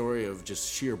story of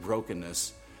just sheer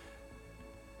brokenness,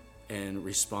 and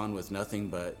respond with nothing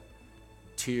but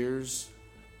tears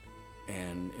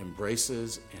and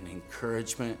embraces and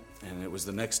encouragement. And it was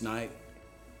the next night,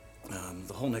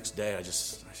 the whole next day,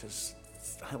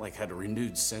 I like had a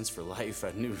renewed sense for life,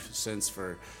 a new sense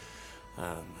for,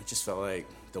 I just felt like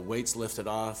the weights lifted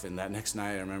off. And that next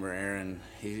night, I remember Aaron,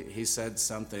 he said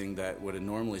something that would have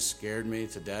normally scared me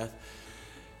to death.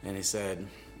 And he said,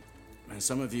 man,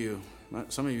 some of you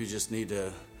just need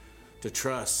to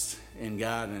trust in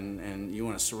God, and you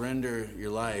want to surrender your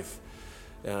life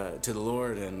to the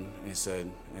Lord. And he said,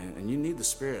 and you need the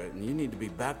Spirit, and you need to be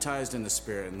baptized in the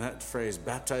Spirit. And that phrase,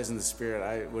 baptized in the Spirit,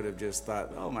 I would have just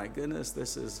thought, oh my goodness,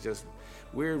 this is just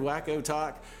weird, wacko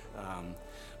talk.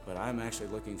 But I'm actually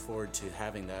looking forward to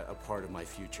having that a part of my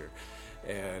future.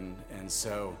 And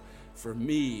so for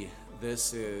me,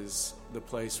 this is the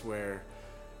place where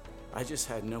I just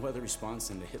had no other response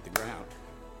than to hit the ground.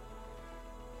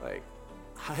 Like,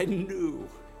 I knew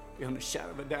beyond a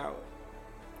shadow of a doubt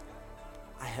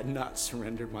I had not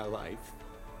surrendered my life.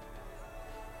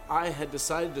 I had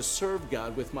decided to serve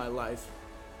God with my life,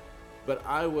 but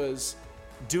I was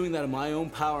doing that in my own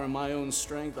power and my own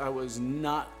strength. I was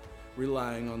not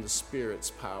relying on the Spirit's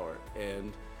power.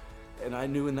 And I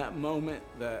knew in that moment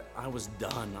that I was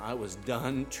done. I was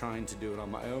done trying to do it on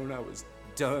my own. I was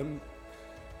done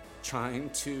trying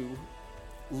to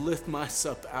lift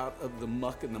myself out of the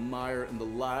muck and the mire and the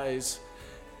lies.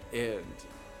 And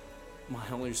my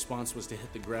only response was to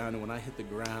hit the ground. And when I hit the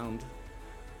ground,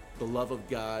 the love of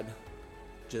God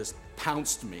just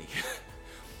pounced me.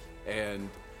 and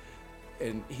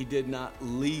he did not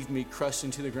leave me crushed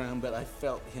into the ground, but I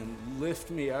felt him lift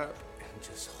me up and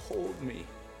just hold me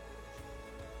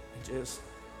and just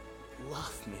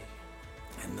love me.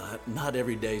 And not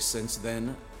every day since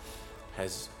then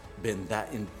has been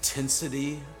that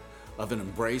intensity of an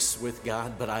embrace with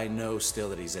God, but I know still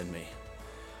that he's in me.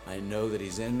 I know that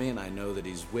he's in me, and I know that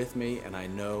he's with me, and I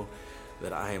know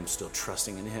that I am still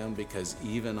trusting in him, because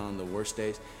even on the worst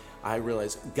days, I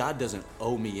realize God doesn't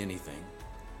owe me anything.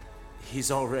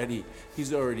 He's already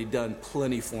done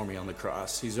plenty for me on the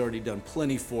cross. He's already done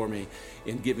plenty for me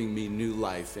in giving me new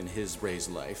life in his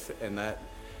raised life. And that,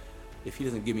 if he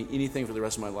doesn't give me anything for the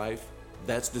rest of my life,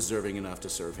 that's deserving enough to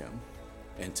serve him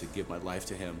and to give my life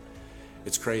to him.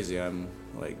 It's crazy. I'm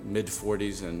like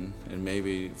mid-40s and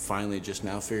maybe finally just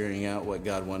now figuring out what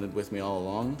God wanted with me all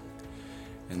along.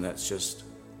 And that's just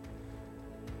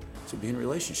to be in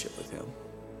relationship with him.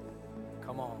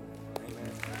 Come on.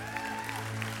 Amen.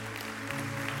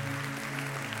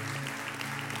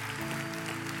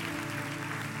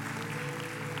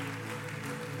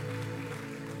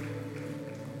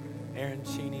 Aaron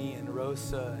Cheney and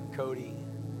Rosa and Cody,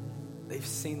 they've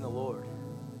seen the Lord.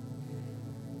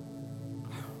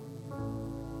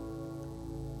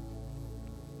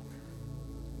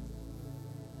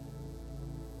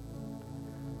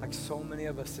 Like so many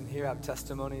of us in here have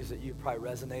testimonies that you probably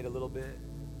resonate a little bit.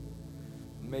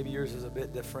 Maybe yours is a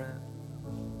bit different.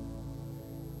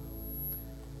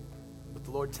 But the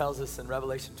Lord tells us in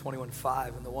Revelation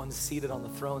 21:5, and the one seated on the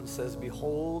throne says,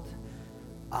 "Behold,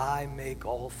 I make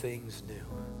all things new."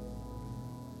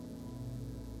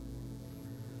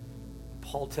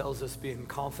 Paul tells us, being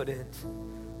confident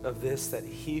of this, that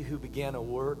he who began a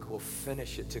work will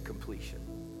finish it to completion.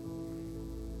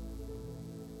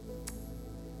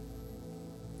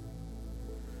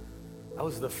 That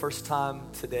was the first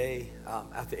time today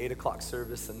at the 8 o'clock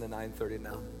service and the 9:30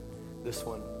 now, this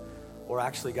one, where I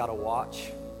actually got to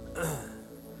watch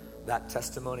that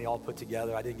testimony all put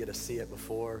together. I didn't get to see it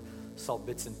before, saw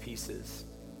bits and pieces.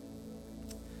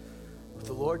 But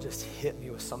the Lord just hit me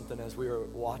with something as we were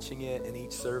watching it in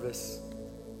each service.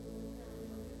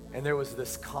 And there was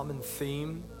this common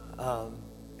theme,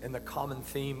 and the common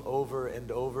theme over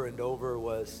and over and over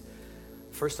was,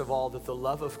 first of all, that the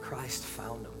love of Christ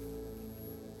found them.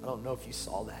 I don't know if you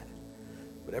saw that,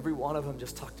 but every one of them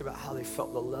just talked about how they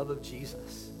felt the love of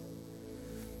Jesus.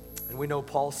 And we know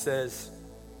Paul says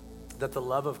that the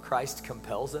love of Christ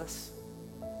compels us.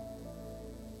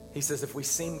 He says, if we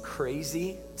seem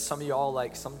crazy, some of y'all,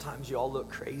 like, sometimes y'all look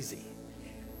crazy.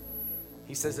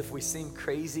 He says, if we seem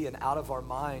crazy and out of our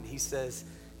mind, he says,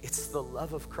 it's the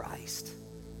love of Christ.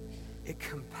 It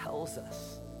compels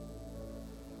us.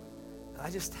 And I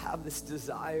just have this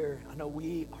desire. I know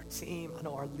our team, I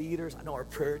know our leaders, I know our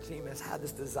prayer team has had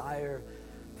this desire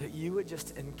that you would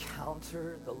just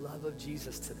encounter the love of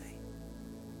Jesus today.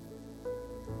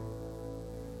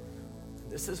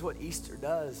 And this is what Easter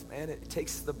does, man. It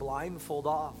takes the blindfold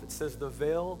off. It says the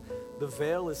veil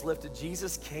is lifted.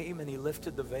 Jesus came and he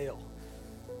lifted the veil.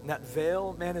 And that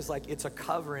veil, man, is like, it's a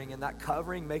covering, and that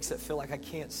covering makes it feel like I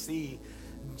can't see.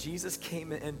 Jesus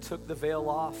came and took the veil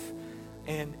off,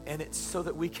 and it's so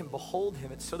that we can behold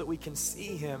him. It's so that we can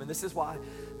see him. And this is why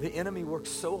the enemy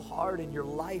works so hard in your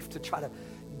life to try to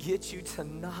get you to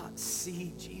not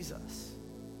see Jesus,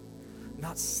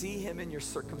 not see him in your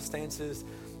circumstances,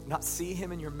 not see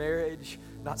him in your marriage,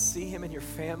 not see him in your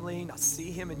family, not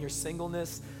see him in your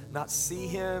singleness, not see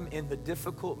him in the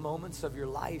difficult moments of your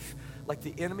life. Like,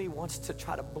 the enemy wants to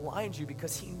try to blind you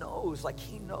because he knows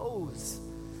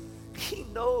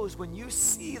when you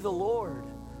see the Lord,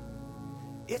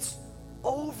 it's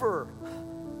over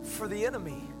for the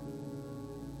enemy.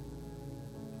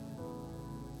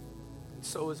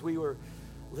 So as we were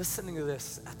listening to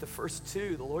this at the first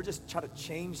two, the Lord just tried to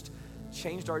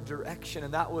changed our direction,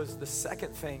 and that was the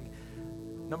second thing.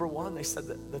 Number one, they said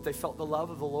that they felt the love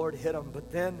of the Lord hit them,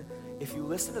 but then if you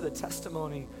listen to the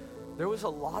testimony, there was a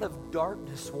lot of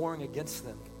darkness warring against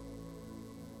them.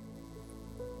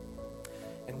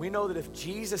 And we know that if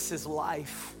Jesus is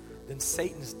life, then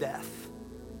Satan's death.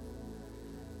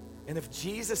 And if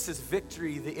Jesus is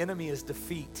victory, the enemy is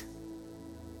defeat.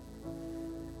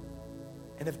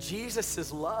 And if Jesus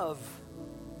is love,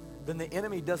 then the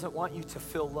enemy doesn't want you to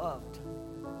feel loved.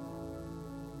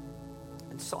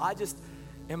 And so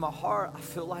in my heart, I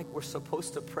feel like we're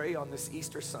supposed to pray on this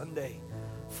Easter Sunday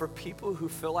for people who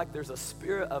feel like there's a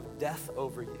spirit of death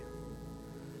over you.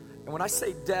 And when I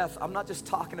say death, I'm not just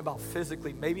talking about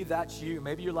physically. Maybe that's you.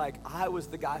 Maybe you're like, I was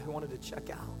the guy who wanted to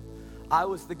check out. I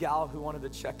was the gal who wanted to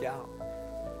check out.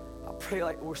 I pray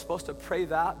like we're supposed to pray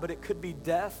that, but it could be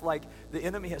death, like the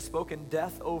enemy has spoken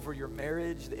death over your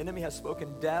marriage. The enemy has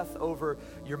spoken death over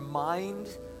your mind.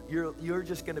 You're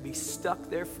just going to be stuck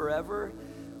there forever.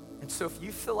 And so if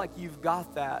you feel like you've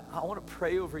got that, I want to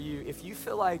pray over you. If you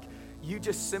feel like you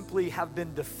just simply have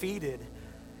been defeated,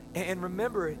 and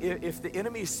remember, if the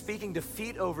enemy is speaking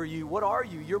defeat over you, what are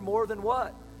you? You're more than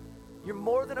what? You're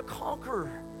more than a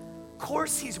conqueror. Of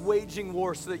course he's waging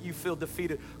war so that you feel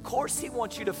defeated. Of course he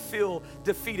wants you to feel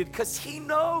defeated because he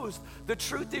knows the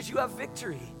truth is you have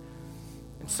victory.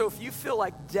 And so if you feel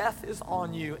like death is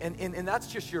on you, and that's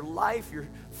just your life, your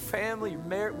family, your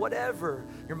marriage, whatever,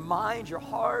 your mind, your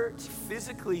heart,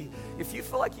 physically, if you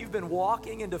feel like you've been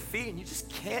walking in defeat and you just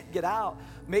can't get out,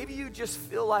 maybe you just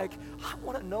feel like, I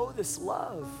want to know this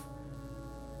love.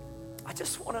 I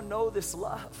just want to know this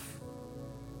love.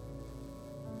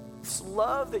 This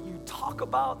love that you talk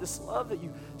about, this love that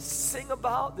you sing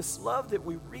about, this love that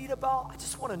we read about, I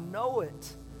just want to know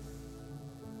it.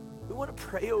 We want to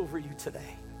pray over you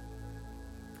today.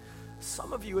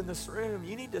 Some of you in this room,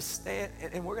 you need to stand,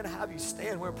 and we're going to have you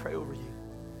stand. We're going to pray over you.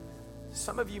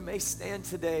 Some of you may stand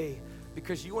today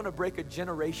because you want to break a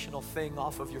generational thing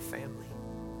off of your family.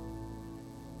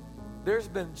 There's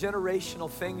been generational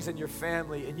things in your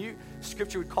family, and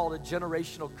Scripture would call it a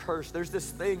generational curse. There's this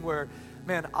thing where,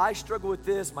 man, I struggle with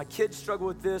this, my kids struggle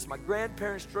with this, my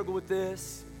grandparents struggle with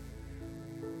this.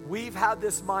 We've had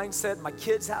this mindset, my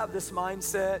kids have this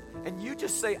mindset, and you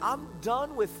just say, I'm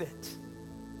done with it.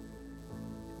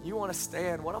 You want to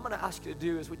stand. What I'm going to ask you to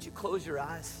do is, would you close your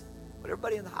eyes? Would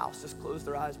everybody in the house just close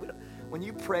their eyes? When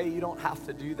you pray, you don't have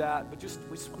to do that, but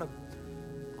we just want to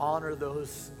honor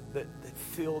those that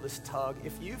feel this tug.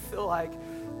 If you feel like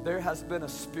there has been a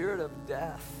spirit of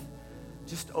death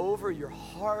just over your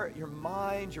heart, your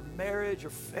mind, your marriage,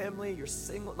 your family, your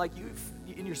single, like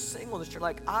in your singleness, you're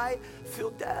like, I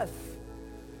feel death.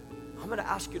 I'm going to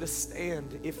ask you to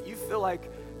stand. If you feel like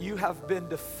you have been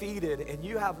defeated and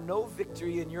you have no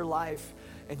victory in your life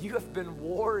and you have been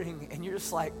warring and you're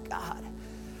just like, God,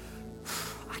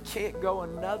 I can't go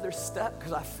another step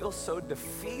because I feel so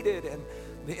defeated and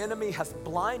the enemy has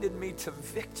blinded me to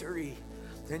victory,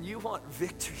 then you want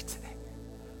victory today.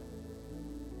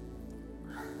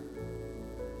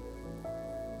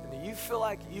 And you feel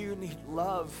like you need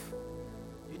love.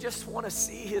 You just want to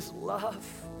see his love.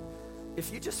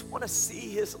 If you just want to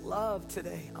see his love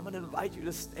today, I'm going to invite you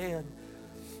to stand.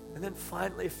 And then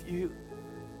finally, if you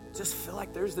just feel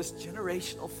like there's this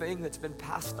generational thing that's been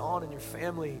passed on in your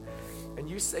family, and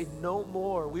you say no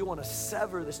more, we want to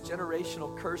sever this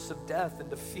generational curse of death and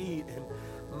defeat and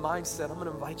mindset, I'm going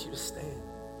to invite you to stand.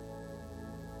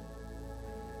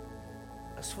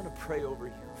 I just want to pray over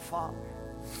you. Father,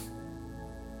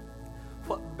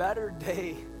 what better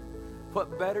day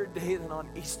than on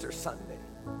Easter Sunday?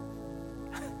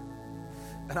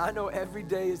 And I know every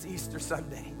day is Easter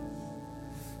Sunday,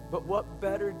 but what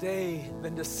better day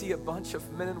than to see a bunch of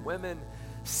men and women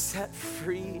set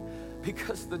free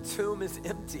because the tomb is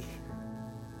empty.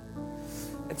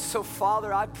 And so,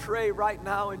 Father, I pray right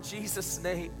now in Jesus'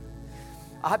 name,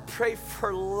 I pray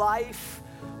for life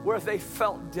where they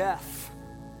felt death.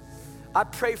 I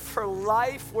pray for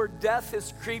life where death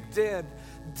has creeped in.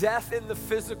 Death in the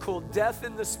physical, death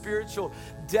in the spiritual,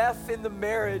 death in the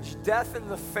marriage, death in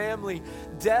the family,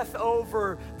 death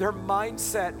over their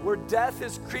mindset, where death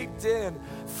has creeped in.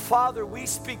 Father, we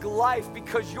speak life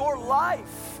because your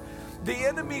life, the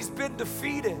enemy's been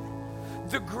defeated.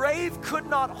 The grave could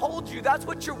not hold you. That's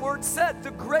what your word said.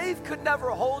 The grave could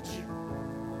never hold you.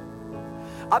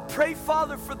 I pray,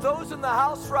 Father, for those in the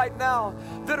house right now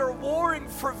that are warring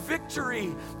for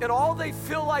victory and all they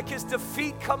feel like is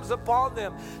defeat comes upon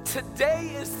them.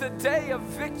 Today is the day of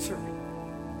victory.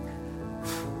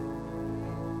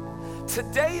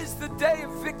 Today is the day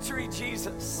of victory,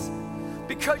 Jesus,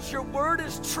 because your word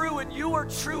is true and you are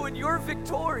true and you're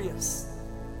victorious.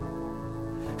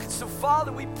 And so,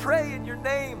 Father, we pray in your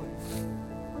name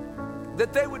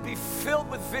that they would be filled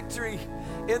with victory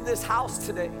in this house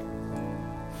today.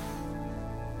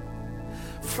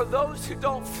 For those who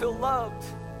don't feel loved,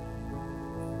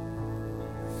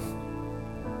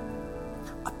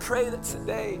 I pray that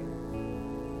today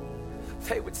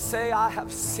they would say, I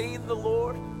have seen the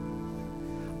Lord.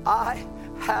 I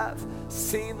have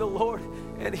seen the Lord,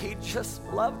 and he just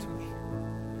loved me.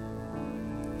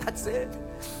 That's it.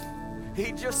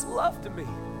 He just loved me.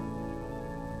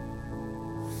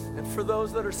 And for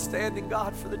those that are standing,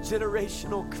 God, for the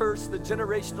generational curse, the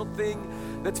generational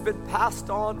thing that's been passed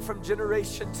on from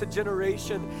generation to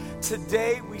generation,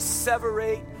 today we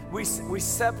separate the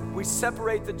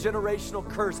generational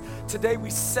curse. Today we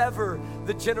sever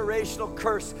the generational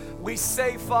curse. We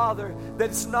say, Father, that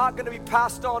it's not going to be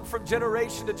passed on from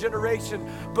generation to generation,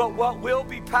 but what will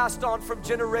be passed on from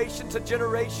generation to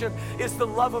generation is the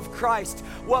love of Christ.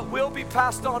 What will be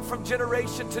passed on from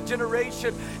generation to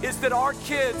generation is that our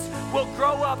kids will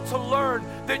grow up to learn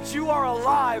that you are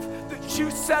alive, that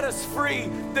you set us free,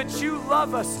 that you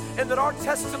love us, and that our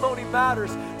testimony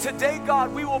matters. Today,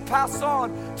 God, we will pass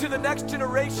on to the next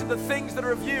generation the things that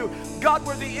are of you. God,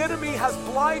 where the enemy has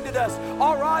blinded us,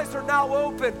 our eyes are now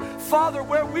open. Father,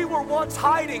 where we were once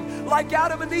hiding, like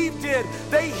Adam and Eve did,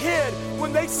 they hid.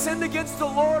 When they sinned against the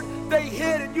Lord, they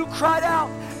hid, and you cried out,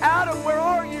 Adam, where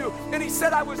are you? And he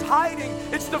said, I was hiding.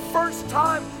 It's the first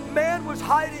time man was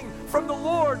hiding from the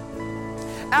Lord.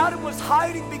 Adam was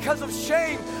hiding because of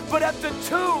shame, but at the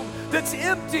tomb that's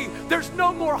empty, there's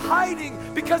no more hiding,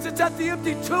 because it's at the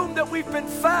empty tomb that we've been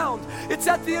found. It's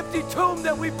at the empty tomb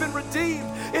that we've been redeemed.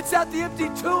 It's at the empty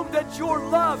tomb that your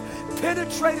love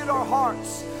penetrated our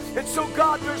hearts. And so,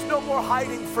 God, there's no more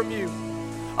hiding from you.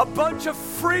 A bunch of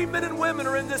free men and women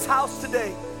are in this house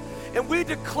today, and we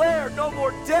declare no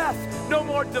more death, no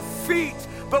more defeat,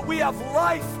 but we have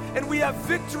life and we have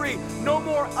victory. No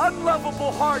more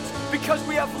unlovable hearts, because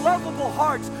we have lovable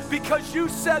hearts, because you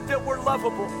said that we're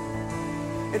lovable.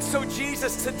 And so,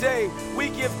 Jesus, today we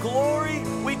give glory,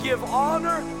 we give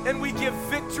honor, and we give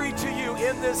victory to you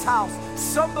in this house.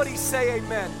 Somebody say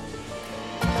amen.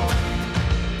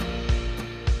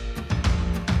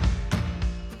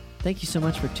 Thank you so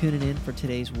much for tuning in for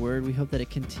today's word. We hope that it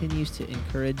continues to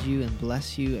encourage you and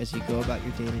bless you as you go about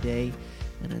your day-to-day.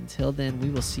 And until then, we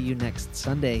will see you next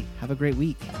Sunday. Have a great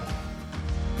week.